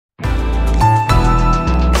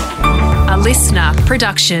listener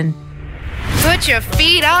production. Put your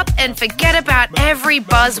feet up and forget about every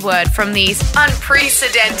buzzword from these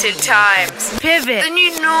unprecedented times. Pivot, the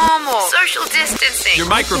new normal, social distancing. Your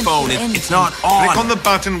microphone, it's not on. Click on the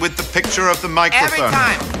button with the picture of the microphone. Every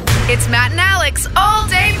time. It's Matt and Alex all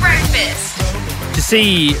day breakfast. To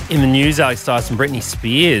see in the news, Alex Dyson, Britney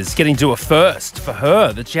Spears getting to do a first for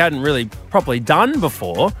her that she hadn't really properly done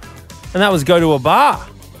before, and that was go to a bar.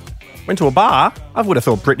 Went to a bar. I would have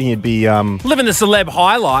thought Britney would be Living the celeb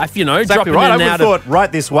high life, you know, exactly dropping right. in I and would out have of... thought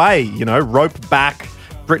right this way. You know, rope back,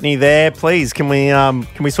 Britney there. Please, can we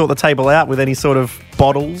sort the table out with any sort of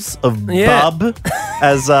bottles of bub,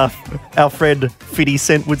 as Alfred 50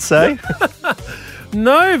 Cent would say.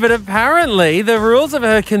 No, but apparently the rules of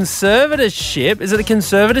her conservatorship, is it a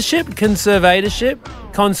conservatorship?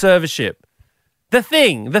 Conservatorship. The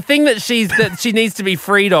thing that she needs to be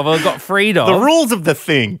freed of or got freed of. The rules of the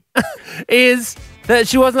thing is that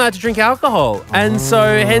she wasn't allowed to drink alcohol and so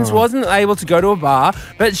hence wasn't able to go to a bar.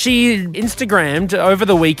 But she Instagrammed over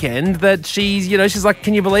the weekend that she's like,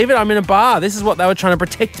 can you believe it? I'm in a bar. This is what they were trying to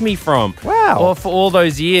protect me from. Wow. Or for all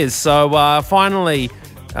those years. So finally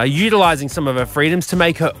utilising some of her freedoms to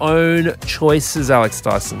make her own choices, Alex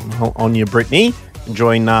Dyson. On your Britney.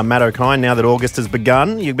 Enjoying Matt O'Kine now that August has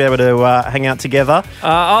begun. You'll be able to hang out together.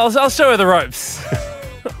 I'll show her the ropes.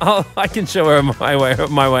 I can show her my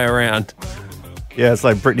way around. Yeah, it's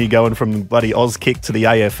like Britney going from bloody Auskick to the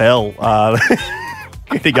AFL.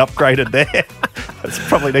 Getting upgraded there. That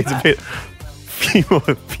probably needs a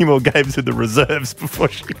few more games in the reserves before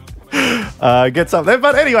she gets up there.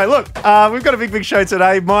 But anyway, look, we've got a big show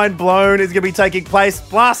today. Mind Blown is going to be taking place.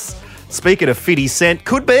 Plus, speaking of 50 Cent,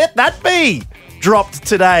 could that be dropped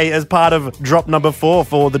today as part of drop number 4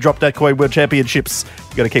 for the Drop That Coin World Championships.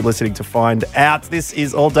 You've got to keep listening to find out. This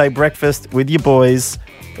is All Day Breakfast with your boys.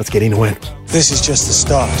 Let's get into it. This is just the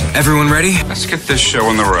start. Everyone ready? Let's get this show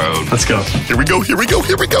on the road. Let's go. Here we go.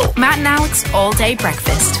 Matt and Alex all day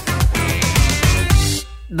breakfast.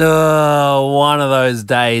 One of those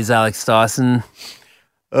days, Alex Dyson.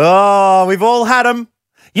 Oh, we've all had them.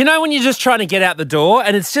 You know when you're just trying to get out the door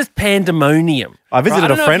and it's just pandemonium. I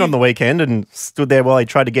visited a friend on the weekend and stood there while he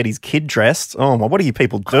tried to get his kid dressed. Oh, my, what do you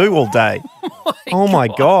people do all day? Oh, my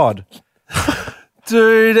God.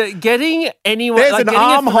 Dude, getting anyone... There's like an getting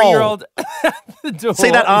armhole. the door.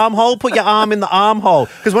 See that armhole? Put your arm in the armhole.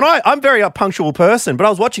 Because I'm a very punctual person, but I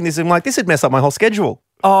was watching this and I'm like, this would mess up my whole schedule.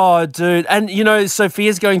 Oh, dude. And, you know,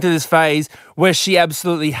 Sophia's going through this phase where she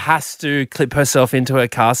absolutely has to clip herself into her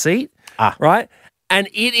car seat, right? And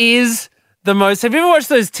it is the most... Have you ever watched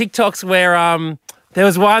those TikToks where there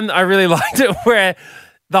was one, I really liked it, where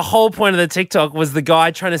the whole point of the TikTok was the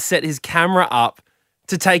guy trying to set his camera up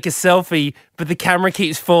to take a selfie, but the camera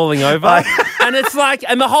keeps falling over. And it's like...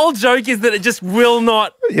 And the whole joke is that it just will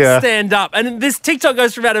not stand up. And this TikTok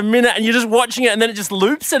goes for about a minute and you're just watching it and then it just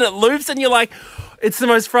loops and you're like... It's the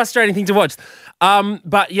most frustrating thing to watch.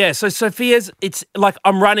 But yeah, so Sophia's, it's like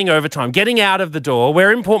I'm running overtime, getting out of the door.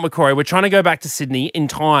 We're in Port Macquarie. We're trying to go back to Sydney in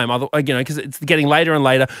time, because it's getting later and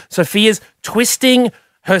later. Sophia's twisting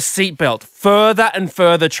her seatbelt further and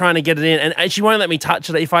further, trying to get it in. And she won't let me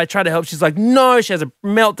touch it. If I try to help, she's like, no, she has a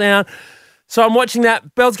meltdown. So I'm watching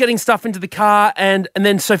that. Belle's getting stuff into the car and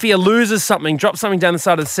then Sophia loses something, drops something down the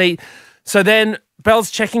side of the seat. So then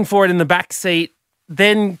Belle's checking for it in the back seat.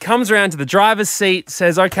 Then comes around to the driver's seat,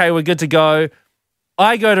 says, okay, we're good to go.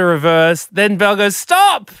 I go to reverse. Then Belle goes,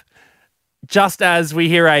 stop! Just as we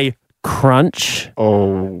hear a crunch.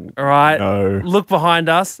 Oh, all right. No. Look behind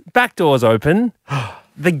us. Back door's open.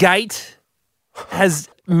 The gate has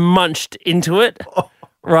munched into it,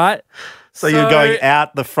 right? So you're going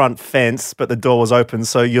out the front fence, but the door was open,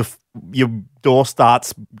 so your door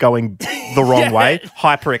starts going the wrong way,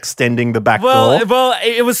 hyperextending the back door. Well,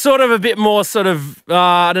 it was sort of a bit more sort of,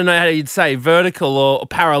 I don't know how you'd say, vertical or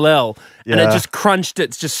parallel, and it just crunched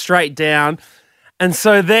it just straight down. And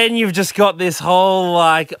so then you've just got this whole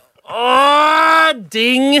like,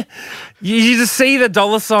 ding. You just see the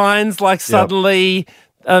dollar signs like suddenly...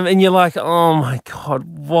 and you're like, oh, my God,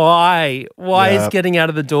 why? Why is getting out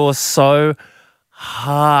of the door so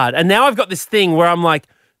hard? And now I've got this thing where I'm like,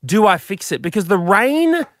 do I fix it? Because the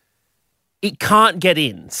rain, it can't get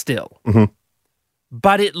in still. Mm-hmm.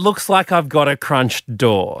 But it looks like I've got a crunched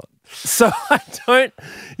door. So I don't,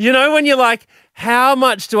 when you're like, how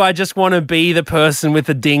much do I just want to be the person with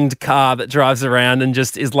a dinged car that drives around and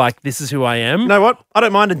just is like, this is who I am? You know what? I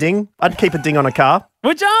don't mind a ding. I'd keep a ding on a car.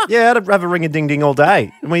 Would you? Yeah, I'd have a ring-a-ding-ding all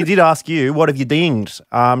day. And we did ask you, what have you dinged?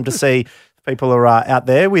 To see if people are out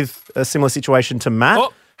there with a similar situation to Matt.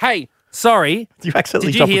 Oh, hey, sorry. You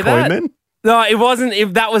accidentally Did you drop hear a coin that? then? No, it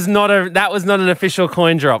wasn't. That was not an official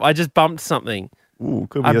coin drop. I just bumped something. Ooh,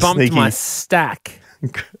 could be I a bumped sneaky. my stack.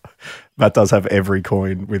 Matt does have every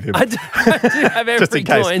coin with him. I do have every Just in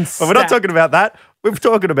case. coin. But we're not stacked. talking about that. We're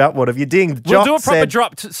talking about what have you dinged. We'll Jock do a proper said,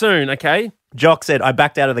 drop soon, okay? Jock said, I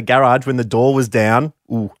backed out of the garage when the door was down.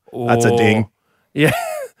 Ooh, that's a ding. Yeah,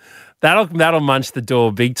 that'll munch the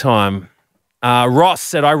door big time. Ross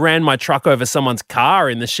said, I ran my truck over someone's car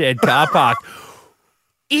in the shared car park.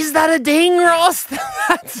 Is that a ding, Ross?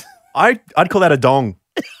 I'd call that a dong.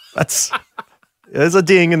 There's a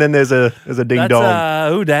ding and then there's a ding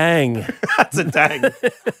dong. Ooh, dang. That's a dang.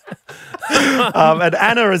 And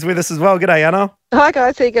Anna is with us as well. G'day, Anna. Hi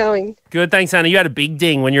guys, how you going? Good, thanks, Anna. You had a big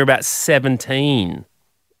ding when you were about 17.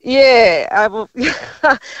 Yeah,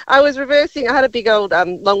 I was reversing. I had a big old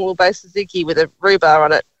long wheelbase Suzuki with a rhubar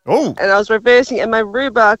on it, Oh, and I was reversing, and my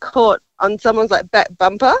rhubar caught on someone's back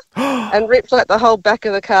bumper and ripped the whole back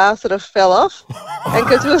of the car, sort of fell off. And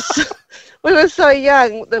because we were so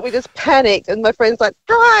young that we just panicked, and my friend's like,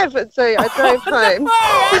 drive, and so I drove home.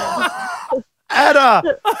 Anna,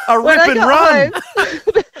 a When rip I and got run.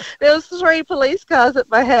 home, there was 3 police cars at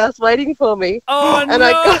my house waiting for me. Oh, And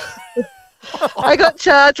no. I got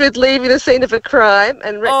charged with leaving the scene of a crime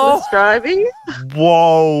and reckless driving,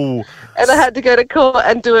 Whoa. and I had to go to court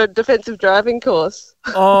and do a defensive driving course.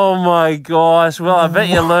 Oh, my gosh. Well, I bet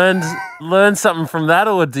you learned something from that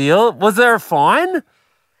ordeal. Was there a fine?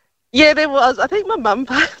 Yeah, there was. I think my mum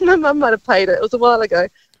might have paid it. It was a while ago.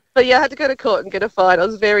 But yeah, I had to go to court and get a fine. I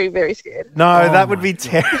was very, very scared. No, that would be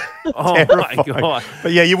terrifying. Oh, my God.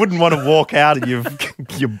 But yeah, you wouldn't want to walk out and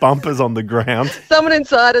your bumpers on the ground. Someone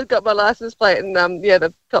inside has got my license plate, and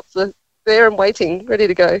the cops are there and waiting, ready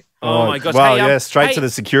to go. Oh, my gosh. Well, Hey, yeah, straight hey, to the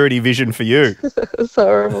security vision for you. It's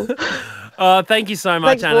horrible. Thank you so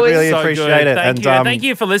much, Thanks, Anna. boys. This is Really so appreciate good. it. Thank And, you. And thank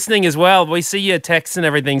you for listening as well. We see your texts and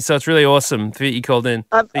everything, so it's really awesome that you called in.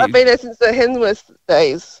 I've been there since the Hensworth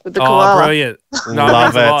days with the Oh, koala. brilliant. No,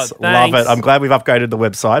 Love thanks a lot. it. Love Thanks. it. I'm glad we've upgraded the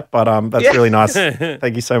website, but that's Yeah. really nice.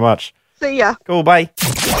 Thank you so much. See ya. Cool, bye.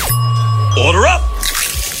 Order up.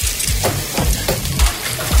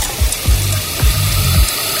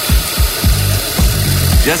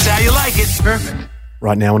 Just how you like it. Perfect.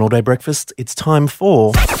 Right now on All Day Breakfast, it's time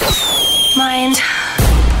for... Mind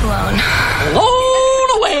blown.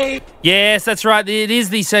 Yes, that's right. It is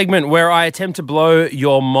the segment where I attempt to blow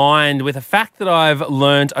your mind with a fact that I've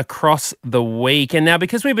learned across the week. And now,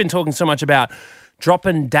 because we've been talking so much about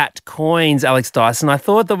dropping dat coins, Alex Dyson, I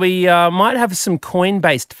thought that we might have some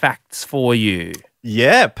coin-based facts for you.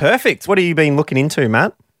 Yeah, perfect. What have you been looking into,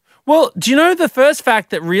 Matt? Well, do you know the first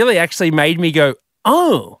fact that really actually made me go,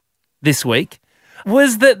 oh, this week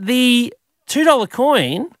was that the $2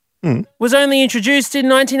 coin was only introduced in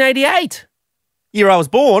 1988. Year I was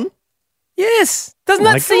born. Yes. Doesn't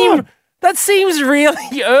My that seem... God. That seems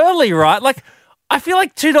really early, right? Like, I feel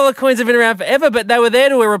like $2 coins have been around forever, but they were there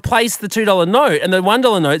to replace the $2 note. And the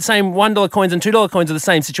 $1 note, same $1 coins and $2 coins are the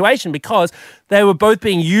same situation because they were both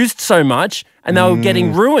being used so much and they were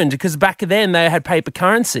getting ruined because back then they had paper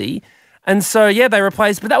currency. And so, yeah, they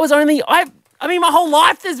replaced, but that was only... I mean, my whole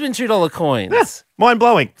life there's been $2 coins.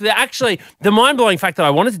 Mind-blowing. Actually, the mind-blowing fact that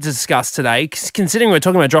I wanted to discuss today, considering we're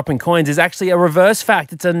talking about dropping coins, is actually a reverse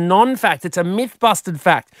fact. It's a non-fact. It's a myth-busted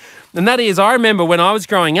fact. And that is, I remember when I was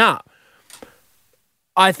growing up,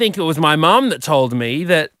 I think it was my mum that told me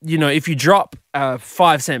that, you know, if you drop a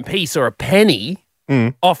 5-cent piece or a penny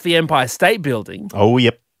off the Empire State Building, Oh,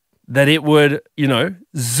 yep. that it would, you know,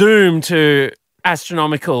 zoom to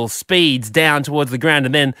astronomical speeds down towards the ground.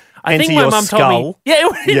 And then I Enter think my your mum told me, skull. yeah, it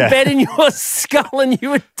would Yeah. embed in your skull and you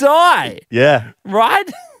would die. Yeah. Right?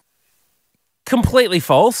 Completely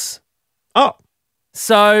false. Oh,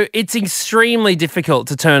 So it's extremely difficult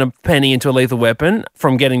to turn a penny into a lethal weapon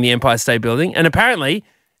from getting the Empire State Building. And apparently,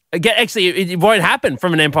 actually, it won't happen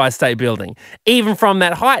from an Empire State Building. Even from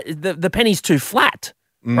that height, the penny's too flat,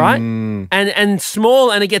 right? And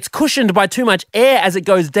small, and it gets cushioned by too much air as it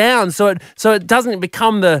goes down. So it doesn't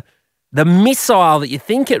become the missile that you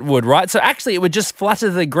think it would, right? So actually, it would just flutter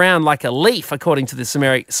to the ground like a leaf, according to this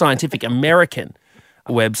Scientific American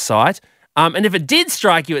website. And if it did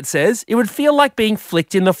strike you, it says, it would feel like being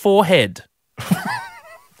flicked in the forehead.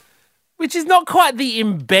 Which is not quite the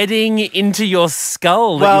embedding into your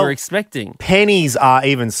skull that you were expecting. pennies are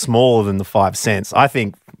even smaller than the 5 cents. I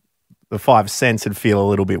think the 5 cents would feel a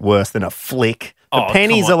little bit worse than a flick. The Oh,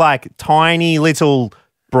 pennies come are on. like tiny little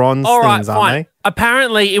bronze All right, things, aren't fine. they?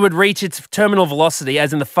 Apparently, it would reach its terminal velocity,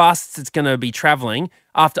 as in the fastest it's going to be traveling,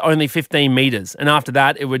 after only 15 meters. And after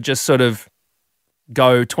that, it would just sort of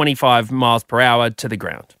go 25 miles per hour to the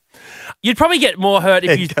ground. You'd probably get more hurt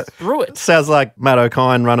if you threw it. Sounds like Matt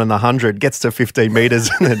O'Kine running the 100, gets to 15 metres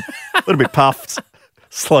and then a little bit puffed,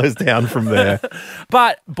 slows down from there.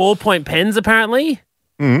 But ballpoint pens, apparently,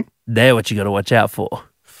 they're what you got to watch out for.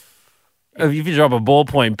 If you drop a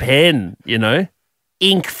ballpoint pen,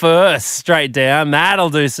 ink first, straight down, that'll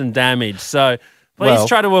do some damage. So please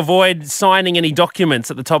try to avoid signing any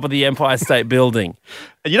documents at the top of the Empire State Building.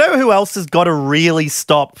 You know who else has got to really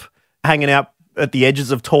stop hanging out at the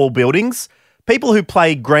edges of tall buildings? People who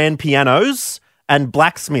play grand pianos and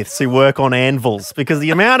blacksmiths who work on anvils, because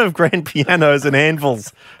the amount of grand pianos and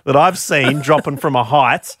anvils that I've seen dropping from a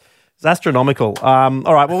height is astronomical.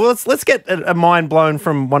 All right, well, let's get a mind blown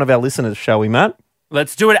from one of our listeners, shall we, Matt?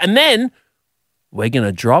 Let's do it. And then we're going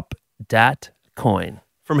to drop that coin.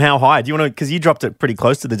 From how high? Do you want to, because you dropped it pretty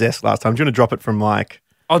close to the desk last time. Do you want to drop it from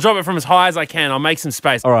I'll drop it from as high as I can. I'll make some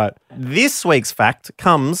space. All right. This week's fact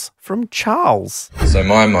comes from Charles. So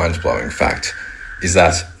my mind-blowing fact is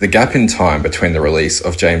that the gap in time between the release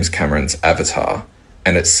of James Cameron's Avatar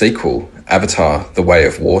and its sequel, Avatar: The Way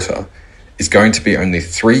of Water, is going to be only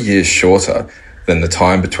 3 years shorter than the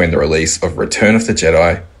time between the release of Return of the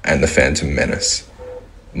Jedi and The Phantom Menace.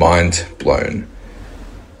 Mind blown.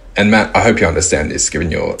 And Matt, I hope you understand this,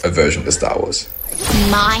 given your aversion to Star Wars.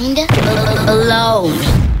 Mind blown.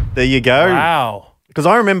 There you go. Wow. Because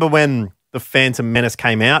I remember when The Phantom Menace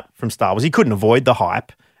came out from Star Wars, you couldn't avoid the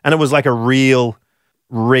hype, and it was like a real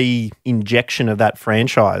re-injection of that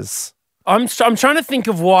franchise. I'm trying to think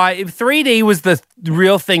of why. If 3D was the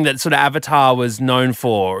real thing that sort of Avatar was known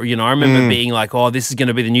for, I remember being like, oh, this is going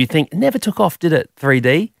to be the new thing. It never took off, did it,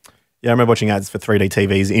 3D? Yeah, I remember watching ads for 3D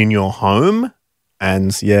TVs in your home,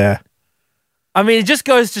 and yeah. I mean, it just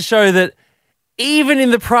goes to show that even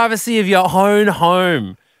in the privacy of your own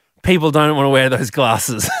home, people don't want to wear those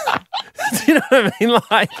glasses. Do you know what I mean?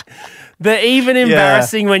 Like, they're even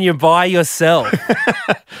embarrassing when you're by yourself.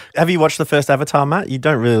 Have you watched the first Avatar, Matt? You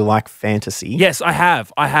don't really like fantasy. Yes, I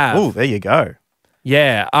have. Oh, there you go.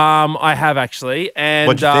 Yeah, I have actually. And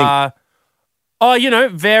what'd you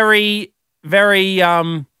think? very, very.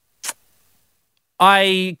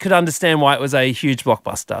 I could understand why it was a huge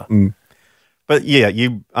blockbuster. But yeah,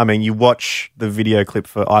 you watch the video clip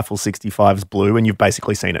for Eiffel 65's Blue and you've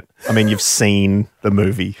basically seen it. I mean, you've seen the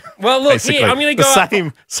movie. Well, look, basically. here, I'm going to go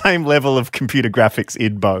the same level of computer graphics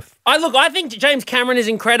in both. I think James Cameron is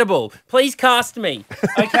incredible. Please cast me.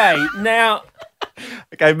 Okay, now.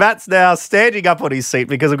 Okay, Matt's now standing up on his seat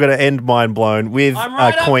because I'm going to end Mind Blown with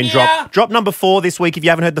a coin drop. Drop number 4 this week. If you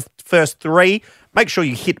haven't heard the first 3, make sure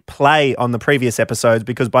you hit play on the previous episodes,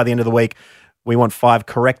 because by the end of the week, we want 5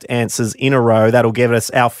 correct answers in a row. That'll give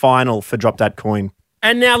us our final for Drop That Coin.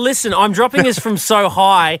 And now listen, I'm dropping this from so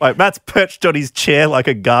high. Wait, Matt's perched on his chair like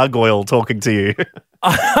a gargoyle talking to you.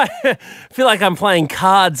 I feel like I'm playing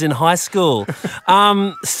cards in high school.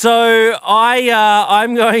 So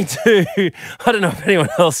I'm going to, I don't know if anyone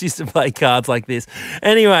else used to play cards like this.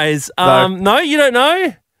 Anyways, no, you don't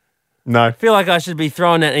know? No. I feel like I should be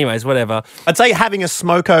throwing it. Anyways, whatever. I'd say having a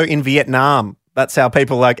smoko in Vietnam. That's how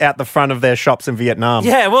people out the front of their shops in Vietnam.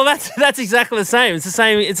 Yeah, well, that's exactly the same. It's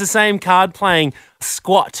the same card playing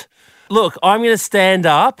squat. Look, I'm going to stand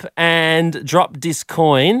up and drop this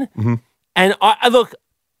coin. Mm-hmm. And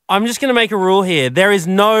I'm just going to make a rule here. There is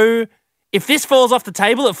no, if this falls off the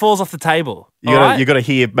table, it falls off the table. You got to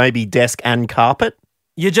hear maybe desk and carpet.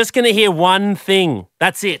 You're just going to hear one thing.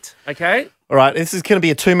 That's it. Okay. All right, this is going to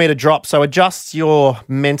be a 2-meter drop, so adjust your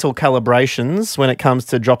mental calibrations when it comes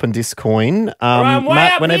to dropping this coin.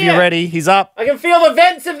 Matt, whenever you're ready, he's up. I can feel the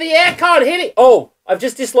vents of the aircon hitting. Oh, I've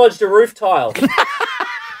just dislodged a roof tile.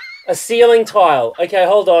 A ceiling tile. Okay,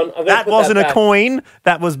 hold on. That wasn't a coin.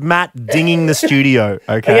 That was Matt dinging the studio.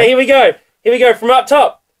 Okay. Okay, here we go. Here we go from up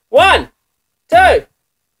top. 1, 2,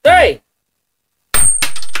 3.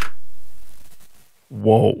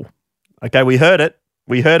 Whoa. Okay, we heard it.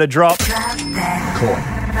 We heard a drop.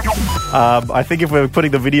 I think if we're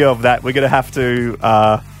putting the video of that, we're going to have to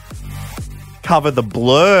cover the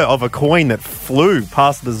blur of a coin that flew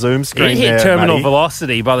past the Zoom screen. It hit there, terminal Matty.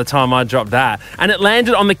 velocity by the time I dropped that, and it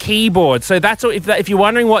landed on the keyboard. So that's what, if you're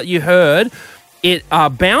wondering what you heard, it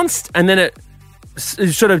bounced and then it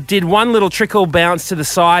sort of did one little trickle bounce to the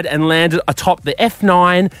side and landed atop the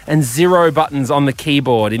F9 and 0 buttons on the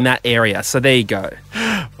keyboard in that area. So there you go.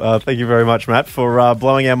 Thank you very much, Matt, for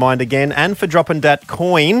blowing our mind again and for dropping that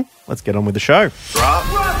coin. Let's get on with the show. Drop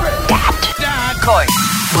that coin.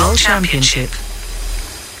 World Championship.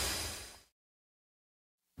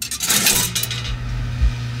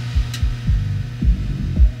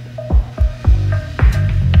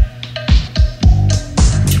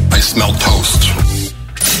 I smell toast.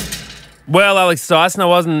 Well, Alex Dyson, I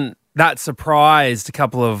wasn't that surprised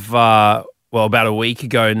about a week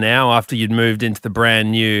ago now, after you'd moved into the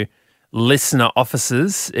brand new listener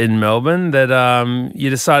offices in Melbourne, that you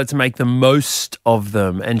decided to make the most of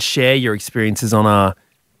them and share your experiences on our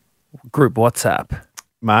group WhatsApp.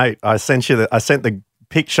 Mate, I sent the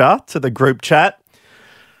picture to the group chat.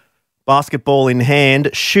 Basketball in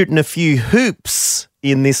hand, shooting a few hoops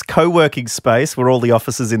in this co-working space where all the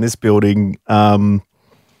offices in this building,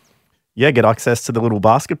 get access to the little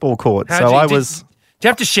basketball court. Do you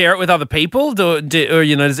have to share it with other people, or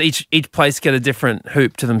does each place get a different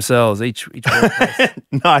hoop to themselves? Each workplace?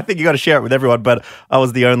 No, I think you got to share it with everyone. But I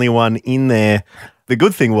was the only one in there. The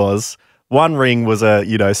good thing was, one ring was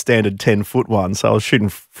a standard 10-foot one, so I was shooting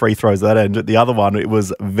free throws at that end. The other one, it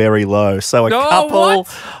was very low, so a couple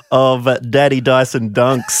of Daddy Dyson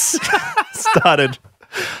dunks started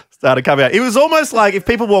coming out. It was almost like if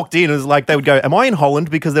people walked in, it was like they would go, "Am I in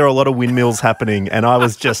Holland?" Because there are a lot of windmills happening, and I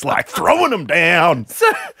was just like throwing them down.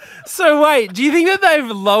 So wait, do you think that they've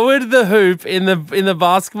lowered the hoop in the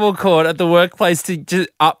basketball court at the workplace to just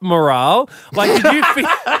up morale? Like,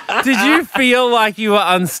 did you feel like you were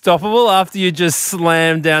unstoppable after you just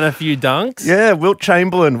slammed down a few dunks? Yeah, Wilt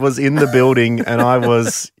Chamberlain was in the building, and I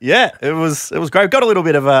was, it was great. Got a little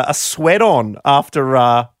bit of a sweat on after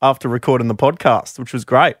recording the podcast, which was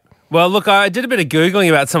great. Well, look, I did a bit of Googling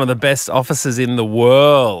about some of the best offices in the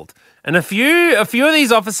world. And a few of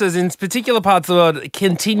these offices in particular parts of the world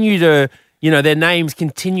continue to, their names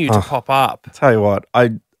continue to pop up. Tell you what,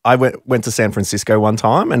 I went to San Francisco one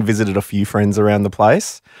time and visited a few friends around the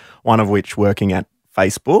place, one of which working at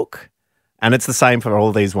Facebook. And it's the same for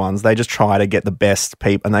all these ones. They just try to get the best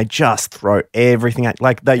people and they just throw everything at,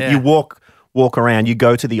 you walk around, you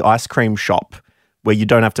go to the ice cream shop where you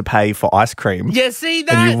don't have to pay for ice cream. Yeah, see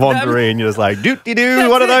that? And you wander in, you're just like,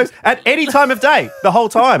 doo-dee-doo, one of those at any time of day, the whole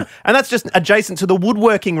time. And that's just adjacent to the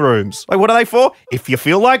woodworking rooms. Like, what are they for? If you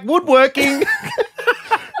feel like woodworking,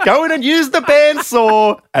 go in and use the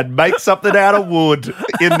bandsaw and make something out of wood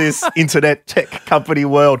in this internet tech company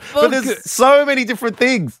world. But there's so many different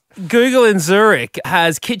things. Google in Zurich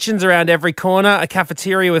has kitchens around every corner, a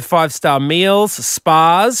cafeteria with 5-star meals,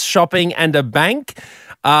 spas, shopping, and a bank.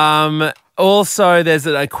 Also, there's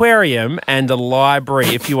an aquarium and a library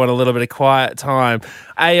if you want a little bit of quiet time.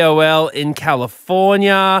 AOL in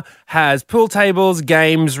California has pool tables,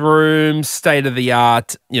 games rooms,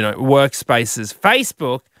 state-of-the-art, workspaces.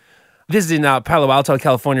 Facebook, this is in Palo Alto,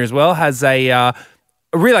 California as well, has a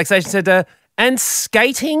relaxation center and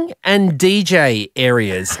skating and DJ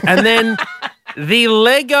areas. And then the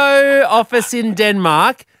Lego office in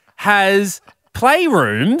Denmark has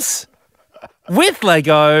playrooms with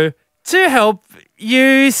Lego to help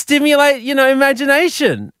you stimulate,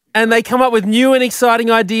 imagination. And they come up with new and exciting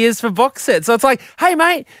ideas for box sets. So it's like, hey,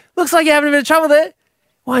 mate, looks like you're having a bit of trouble there.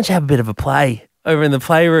 Why don't you have a bit of a play over in the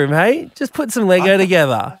playroom, hey? Just put some Lego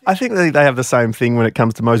together. I think they have the same thing when it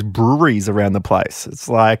comes to most breweries around the place. It's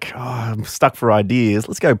like, I'm stuck for ideas.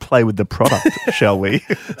 Let's go play with the product, shall we?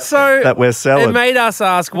 So that we're selling. It made us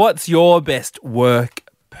ask, what's your best work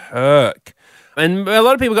perk? And a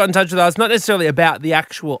lot of people got in touch with us, not necessarily about the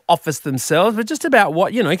actual office themselves, but just about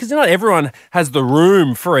what, because not everyone has the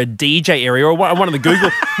room for a DJ area, or one of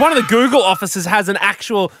the Google offices has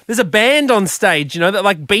there's a band on stage, that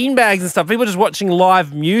like beanbags and stuff. People just watching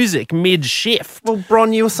live music mid-shift. Well,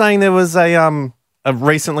 Bron, you were saying there was a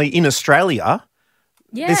recently in Australia,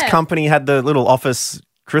 this company had the little office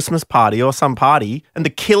Christmas party or some party, and the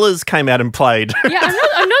Killers came out and played. Yeah,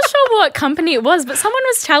 I'm not sure what company it was, but someone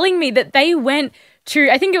was telling me that they went to,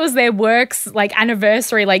 I think it was their work's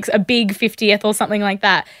anniversary, like a big 50th or something like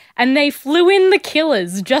that, and they flew in the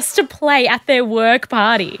Killers just to play at their work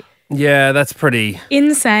party. Yeah, that's pretty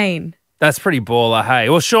insane. That's pretty baller, hey.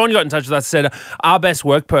 Well, Sean got in touch with us and said, our best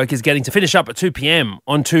work perk is getting to finish up at 2 p.m.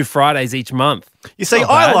 on 2 Fridays each month. You see,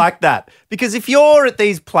 I like that because if you're at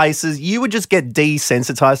these places, you would just get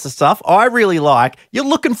desensitized to stuff. I really you're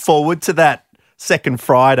looking forward to that second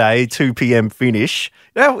Friday, 2 p.m. finish.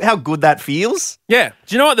 You know how good that feels? Yeah.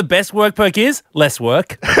 Do you know what the best work perk is? Less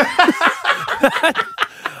work.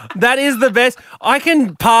 That is the best. I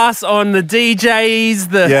can pass on the DJs,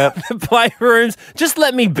 the playrooms. Just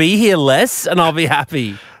let me be here less and I'll be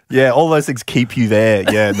happy. Yeah, all those things keep you there.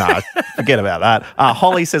 Yeah, no, forget about that.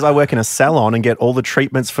 Holly says, I work in a salon and get all the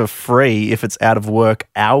treatments for free if it's out of work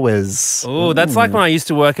hours. Oh, that's like when I used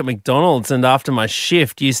to work at McDonald's and after my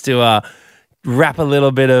shift used to wrap a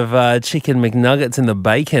little bit of chicken McNuggets in the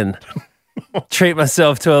bacon. Treat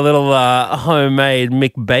myself to a little homemade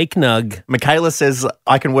McBakenug. Michaela says,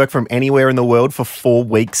 I can work from anywhere in the world for 4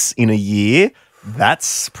 weeks in a year.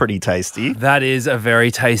 That's pretty tasty. That is a very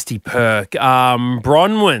tasty perk.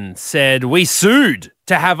 Bronwyn said, we sued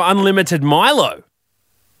to have unlimited Milo.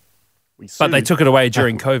 But they took it away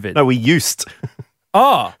during COVID. No, we used.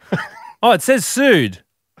 Oh, it says sued.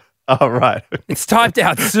 Oh, right. It's typed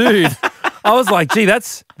out sued. I was like, gee,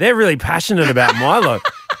 they're really passionate about Milo.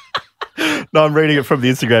 No, I'm reading it from the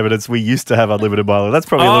Instagram and it's we used to have unlimited Milo. That's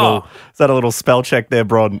probably is that a little spell check there,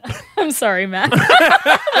 Bron? I'm sorry, Matt.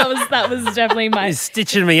 that was definitely You're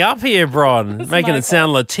stitching me up here, Bron. Making it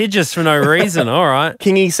sound litigious for no reason. All right.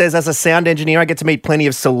 Kingy says, as a sound engineer, I get to meet plenty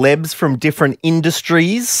of celebs from different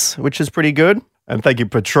industries, which is pretty good. And thank you,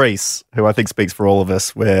 Patrice, who I think speaks for all of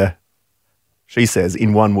us, where she says,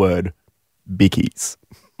 in one word, bickies.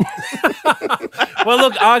 Well,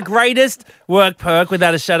 look, our greatest work perk,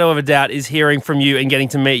 without a shadow of a doubt, is hearing from you and getting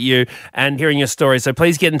to meet you and hearing your story. So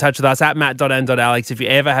please get in touch with us at matt.and.alex if you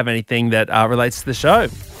ever have anything that relates to the show.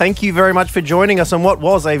 Thank you very much for joining us on what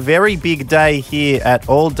was a very big day here at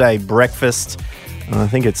All Day Breakfast. I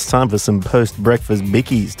think it's time for some post-breakfast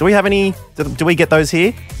bickies. Do we have any? Do we get those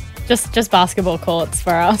here? Just basketball courts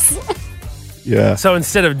for us. Yeah. So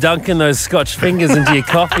instead of dunking those Scotch fingers into your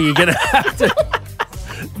coffee, you're going to have to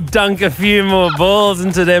dunk a few more balls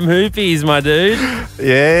into them hoopies, my dude.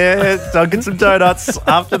 Yeah, dunking some donuts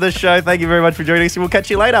after the show. Thank you very much for joining us. We'll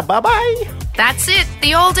catch you later. Bye-bye. That's it.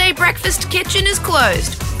 The all-day breakfast kitchen is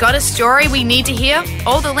closed. Got a story we need to hear?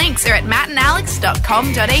 All the links are at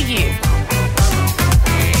mattandalex.com.au.